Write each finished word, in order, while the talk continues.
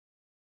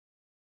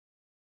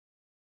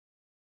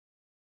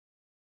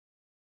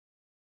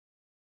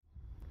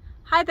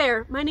Hi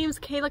there, my name is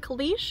Kayla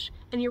Kalisz,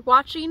 and you're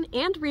watching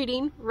and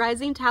reading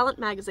Rising Talent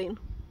Magazine.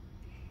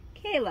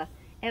 Kayla,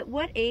 at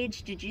what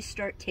age did you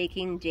start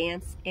taking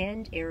dance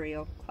and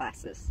aerial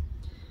classes?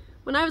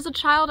 When I was a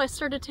child, I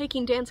started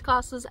taking dance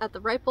classes at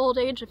the ripe old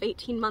age of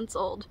 18 months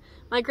old.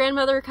 My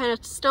grandmother kind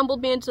of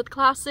stumbled me into the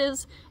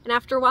classes, and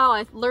after a while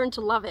I learned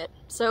to love it.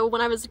 So when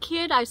I was a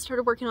kid, I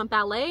started working on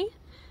ballet,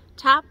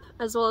 tap,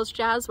 as well as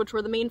jazz, which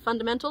were the main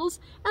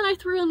fundamentals, and I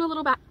threw in a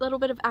little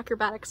bit of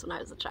acrobatics when I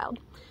was a child.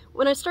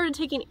 When I started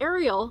taking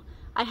aerial,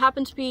 I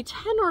happened to be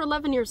 10 or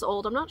 11 years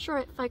old. I'm not sure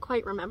if I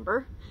quite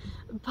remember,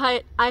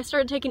 but I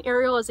started taking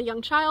aerial as a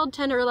young child,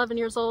 10 or 11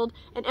 years old,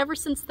 and ever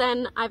since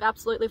then I've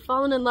absolutely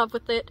fallen in love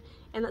with it,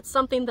 and that's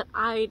something that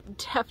I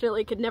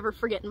definitely could never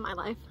forget in my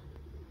life.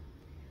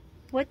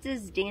 What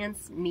does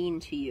dance mean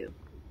to you?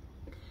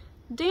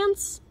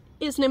 Dance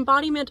is an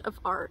embodiment of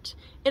art.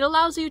 It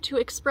allows you to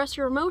express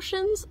your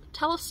emotions,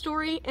 tell a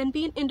story, and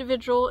be an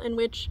individual in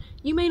which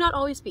you may not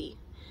always be.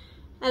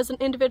 As an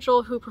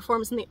individual who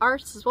performs in the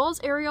arts as well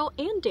as aerial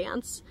and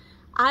dance,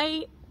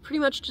 I pretty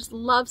much just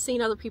love seeing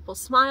other people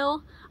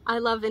smile, I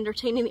love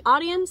entertaining the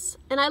audience,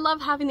 and I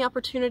love having the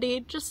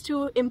opportunity just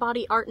to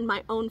embody art in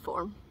my own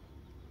form.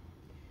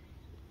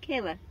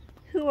 Kayla,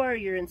 who are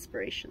your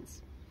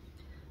inspirations?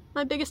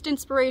 My biggest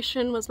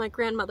inspiration was my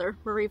grandmother,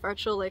 Marie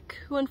Varcholik,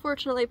 who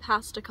unfortunately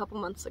passed a couple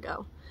months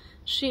ago.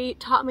 She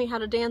taught me how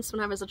to dance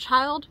when I was a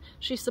child,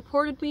 she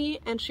supported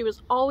me, and she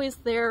was always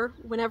there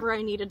whenever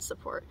I needed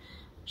support.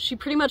 She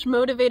pretty much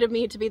motivated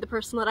me to be the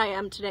person that I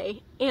am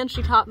today, and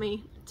she taught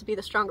me to be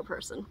the stronger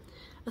person.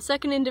 A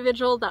second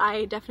individual that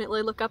I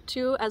definitely look up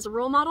to as a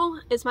role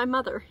model is my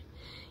mother.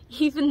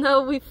 Even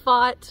though we've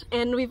fought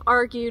and we've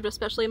argued,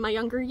 especially in my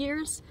younger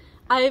years,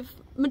 I've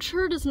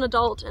matured as an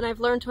adult and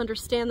I've learned to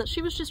understand that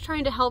she was just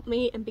trying to help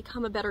me and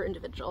become a better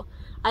individual.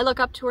 I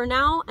look up to her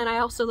now, and I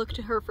also look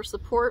to her for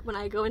support when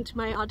I go into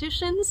my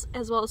auditions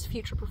as well as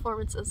future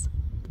performances.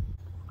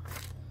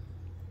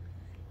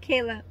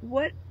 Kayla,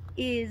 what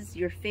is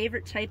your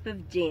favorite type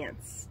of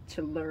dance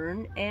to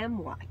learn and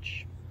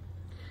watch?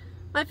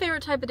 My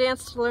favorite type of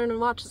dance to learn and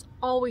watch has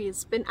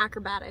always been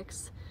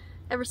acrobatics.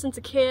 Ever since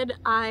a kid,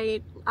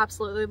 I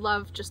absolutely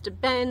love just to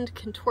bend,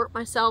 contort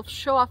myself,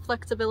 show off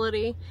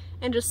flexibility,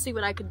 and just see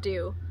what I could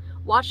do.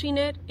 Watching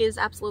it is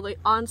absolutely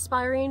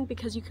awe-inspiring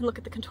because you can look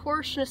at the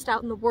contortionists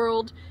out in the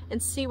world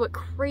and see what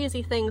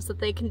crazy things that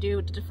they can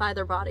do to defy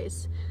their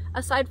bodies.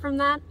 Aside from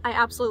that, I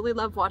absolutely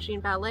love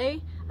watching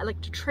ballet, I like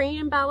to train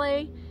in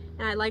ballet,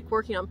 and I like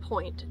working on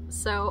point.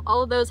 So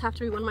all of those have to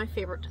be one of my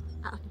favorite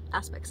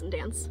aspects in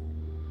dance.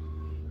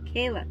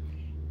 Kayla,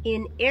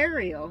 in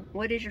aerial,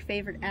 what is your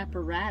favorite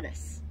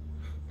apparatus?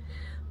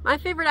 My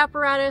favorite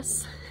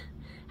apparatus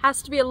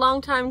has to be a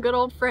longtime good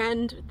old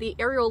friend, the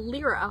aerial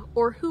LYYRA,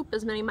 or hoop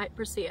as many might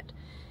perceive it.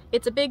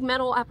 It's a big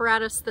metal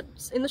apparatus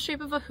that's in the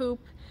shape of a hoop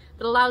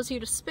that allows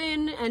you to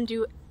spin and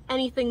do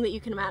anything that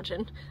you can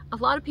imagine. A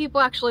lot of people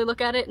actually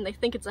look at it and they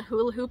think it's a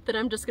hula hoop that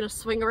I'm just going to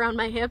swing around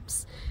my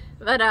hips,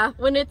 but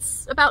when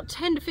it's about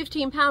 10 to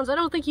 15 pounds, I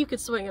don't think you could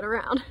swing it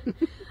around.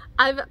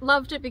 I've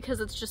loved it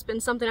because it's just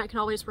been something I can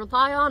always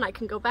rely on, I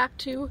can go back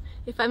to.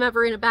 If I'm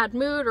ever in a bad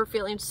mood or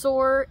feeling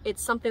sore,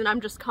 it's something that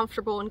I'm just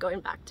comfortable in going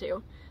back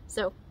to.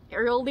 So,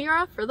 aerial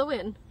LYYRA for the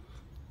win.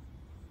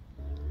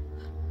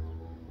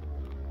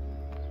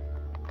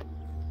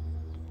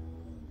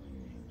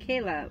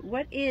 Kayla,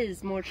 what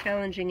is more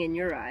challenging in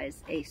your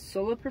eyes, a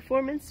solo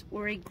performance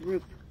or a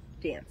group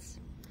dance?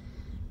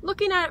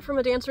 Looking at it from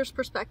a dancer's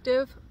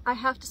perspective, I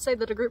have to say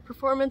that a group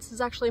performance is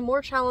actually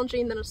more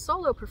challenging than a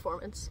solo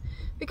performance,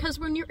 because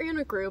when you're in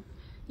a group,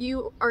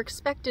 you are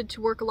expected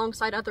to work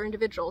alongside other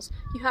individuals.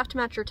 You have to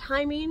match your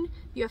timing,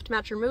 you have to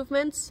match your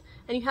movements,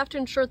 and you have to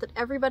ensure that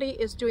everybody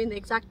is doing the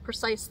exact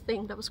precise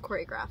thing that was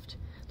choreographed.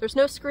 There's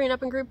no screwing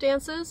up in group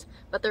dances,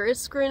 but there is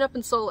screwing up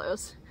in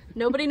solos.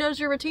 Nobody knows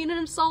your routine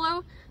in a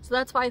solo, so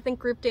that's why I think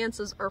group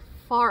dances are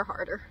far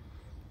harder.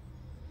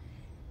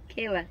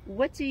 Kayla,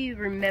 what do you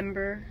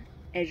remember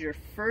as your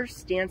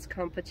first dance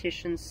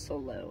competition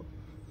solo?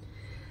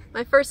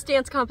 My first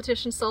dance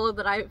competition solo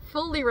that I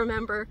fully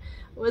remember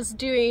was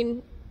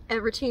doing a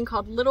routine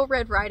called Little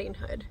Red Riding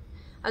Hood.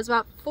 I was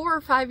about 4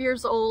 or 5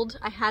 years old.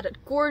 I had a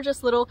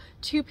gorgeous little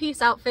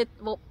two-piece outfit.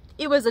 Well,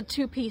 it was a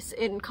two-piece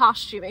in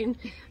costuming,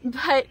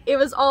 but it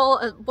was all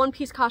a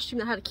one-piece costume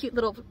that had a cute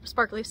little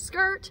sparkly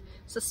skirt,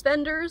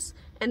 suspenders,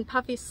 and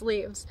puffy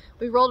sleeves.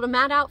 We rolled a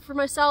mat out for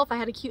myself, I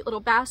had a cute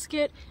little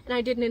basket, and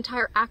I did an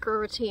entire acro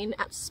routine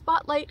at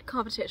Spotlight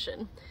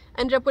competition.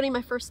 I ended up winning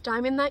my first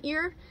diamond that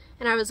year,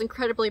 and I was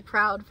incredibly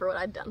proud for what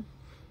I'd done.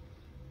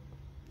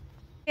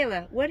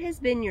 Kayla, what has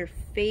been your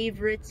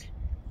favorite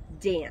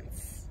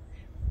dance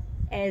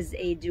as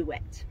a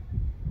duet?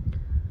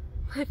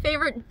 My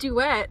favorite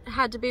duet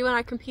had to be when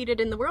I competed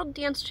in the World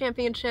Dance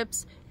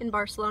Championships in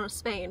Barcelona,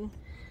 Spain.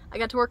 I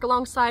got to work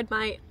alongside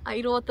my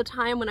idol at the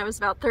time when I was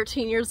about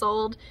 13 years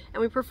old, and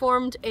we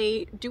performed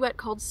a duet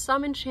called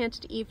Some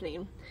Enchanted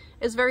Evening.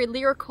 It's a very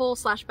lyrical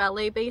 /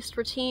 ballet based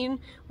routine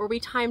where we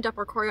timed up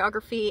our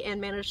choreography and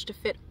managed to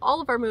fit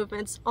all of our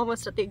movements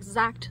almost at the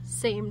exact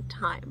same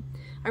time.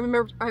 I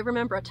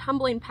remember a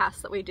tumbling pass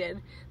that we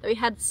did, that we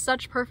had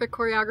such perfect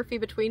choreography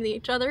between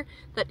each other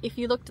that if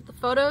you looked at the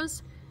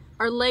photos,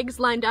 our legs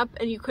lined up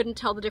and you couldn't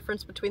tell the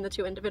difference between the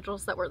two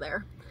individuals that were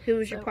there. Who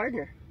was your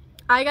partner?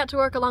 I got to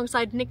work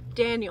alongside Nick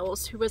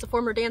Daniels, who was a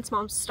former Dance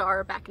Moms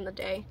star back in the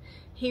day.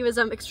 He was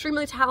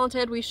extremely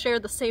talented. We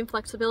shared the same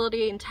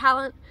flexibility and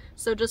talent,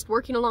 so just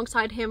working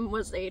alongside him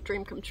was a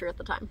dream come true at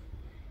the time.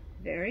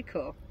 Very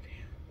cool.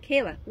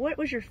 Kayla, what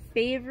was your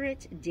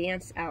favorite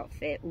dance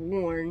outfit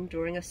worn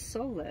during a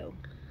solo?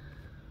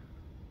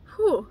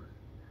 Whew,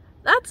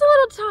 that's a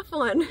little tough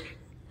one.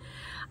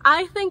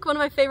 I think one of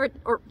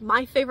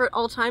my favorite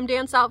all-time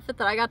dance outfit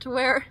that I got to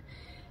wear,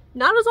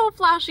 not as all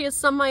flashy as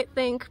some might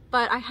think,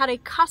 but I had a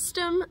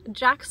custom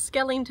Jack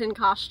Skellington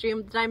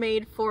costume that I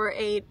made for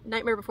a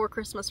Nightmare Before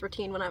Christmas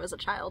routine when I was a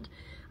child.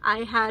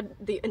 I had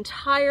the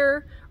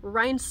entire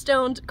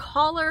rhinestoned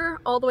collar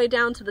all the way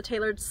down to the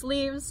tailored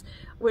sleeves,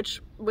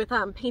 which with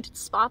painted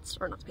spots,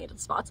 or not painted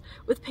spots,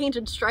 with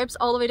painted stripes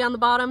all the way down the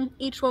bottom.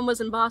 Each one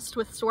was embossed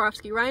with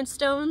Swarovski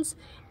rhinestones,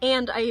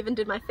 and I even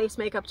did my face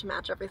makeup to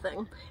match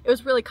everything. It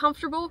was really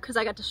comfortable because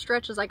I got to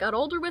stretch as I got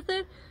older with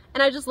it,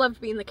 and I just loved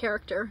being the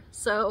character.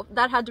 So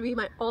that had to be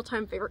my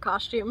all-time favorite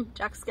costume,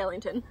 Jack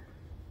Skellington.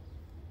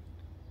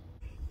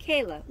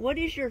 Kayla, what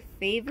is your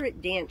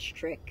favorite dance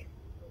trick?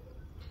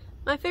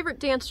 My favorite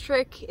dance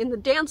trick in the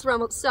dance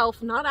realm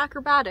itself, not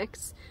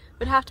acrobatics,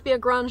 would have to be a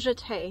grand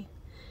jeté.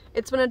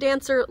 It's when a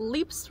dancer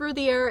leaps through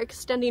the air,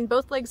 extending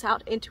both legs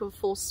out into a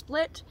full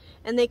split,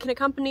 and they can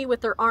accompany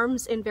with their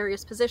arms in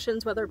various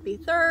positions, whether it be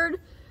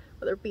third,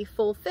 whether it be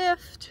full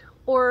fifth,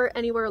 or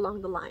anywhere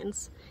along the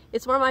lines.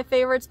 It's one of my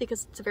favorites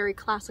because it's a very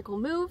classical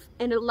move,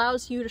 and it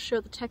allows you to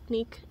show the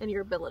technique and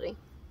your ability.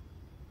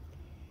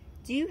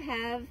 Do you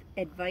have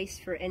advice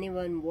for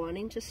anyone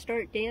wanting to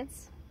start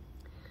dance?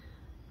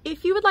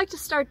 If you would like to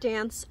start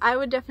dance, I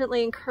would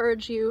definitely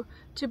encourage you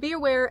to be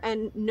aware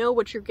and know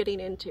what you're getting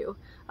into.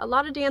 A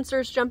lot of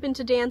dancers jump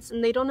into dance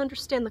and they don't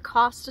understand the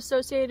cost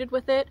associated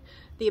with it,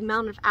 the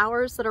amount of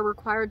hours that are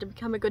required to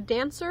become a good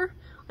dancer,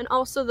 and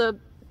also the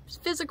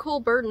physical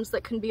burdens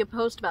that can be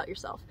imposed about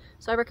yourself.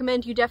 So I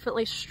recommend you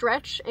definitely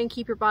stretch and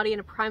keep your body in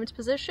a primed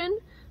position,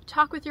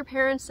 talk with your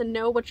parents and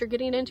know what you're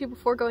getting into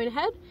before going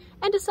ahead,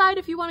 and decide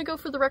if you want to go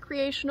for the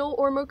recreational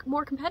or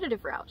more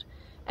competitive route.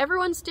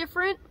 Everyone's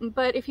different,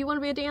 but if you want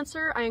to be a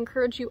dancer, I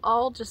encourage you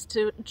all just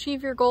to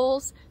achieve your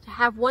goals, to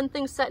have one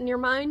thing set in your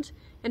mind,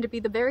 and to be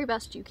the very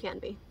best you can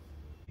be.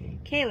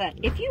 Kayla,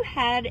 if you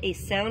had a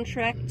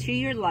soundtrack to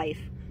your life,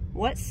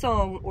 what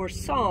song or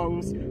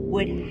songs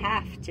would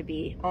have to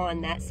be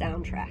on that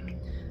soundtrack?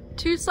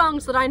 2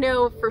 songs that I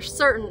know for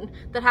certain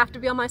that have to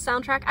be on my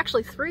soundtrack,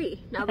 actually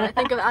 3 now that I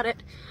think about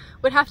it,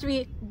 would have to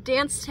be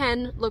Dance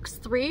 10 Looks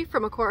 3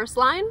 from A Chorus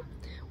Line,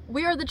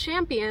 We Are the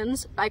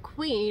Champions by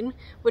Queen,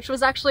 which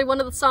was actually one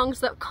of the songs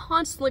that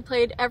constantly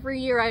played every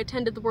year I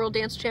attended the World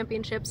Dance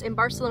Championships in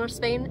Barcelona,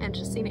 Spain and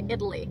Cesena,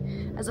 Italy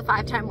as a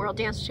 5-time World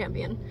Dance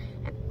Champion.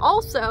 And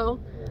also,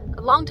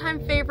 a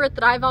longtime favorite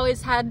that I've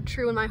always had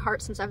true in my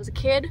heart since I was a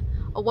kid,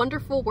 A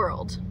Wonderful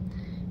World.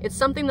 It's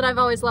something that I've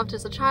always loved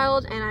as a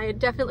child, and I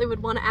definitely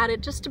would want to add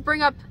it just to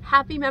bring up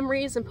happy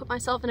memories and put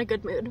myself in a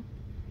good mood.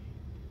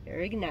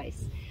 Very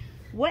nice.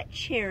 What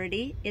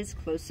charity is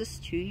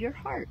closest to your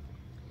heart?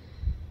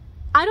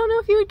 I don't know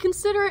if you would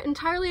consider it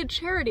entirely a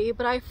charity,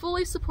 but I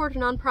fully support a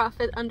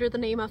nonprofit under the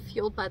name of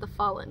Fueled by the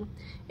Fallen.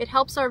 It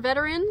helps our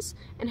veterans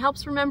and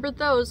helps remember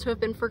those who have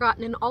been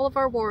forgotten in all of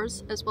our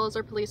wars, as well as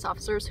our police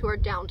officers who are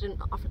downed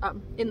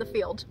in the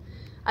field.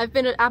 I've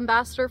been an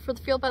ambassador for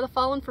the Fueled by the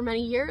Fallen for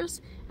many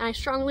years, and I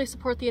strongly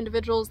support the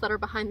individuals that are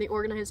behind the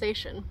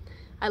organization.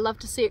 I love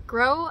to see it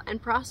grow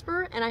and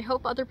prosper, and I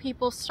hope other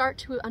people start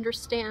to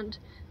understand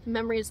the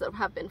memories that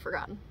have been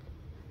forgotten.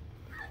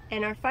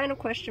 And our final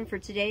question for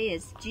today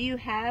is, do you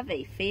have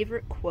a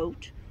favorite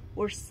quote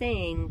or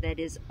saying that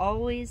is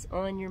always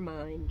on your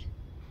mind?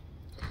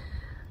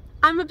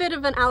 I'm a bit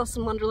of an Alice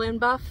in Wonderland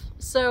buff,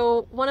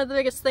 so one of the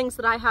biggest things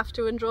that I have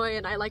to enjoy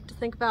and I like to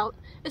think about,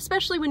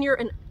 especially when you're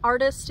an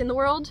artist in the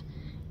world,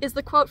 is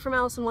the quote from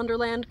Alice in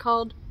Wonderland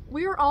called,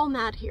 "We're all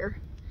mad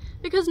here."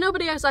 Because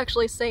nobody is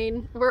actually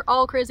sane, we're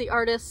all crazy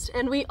artists,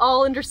 and we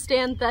all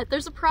understand that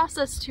there's a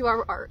process to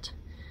our art.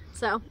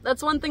 So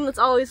that's one thing that's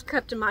always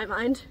kept in my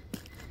mind.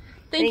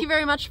 Thank you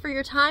very much for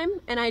your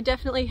time, and I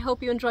definitely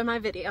hope you enjoy my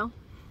video.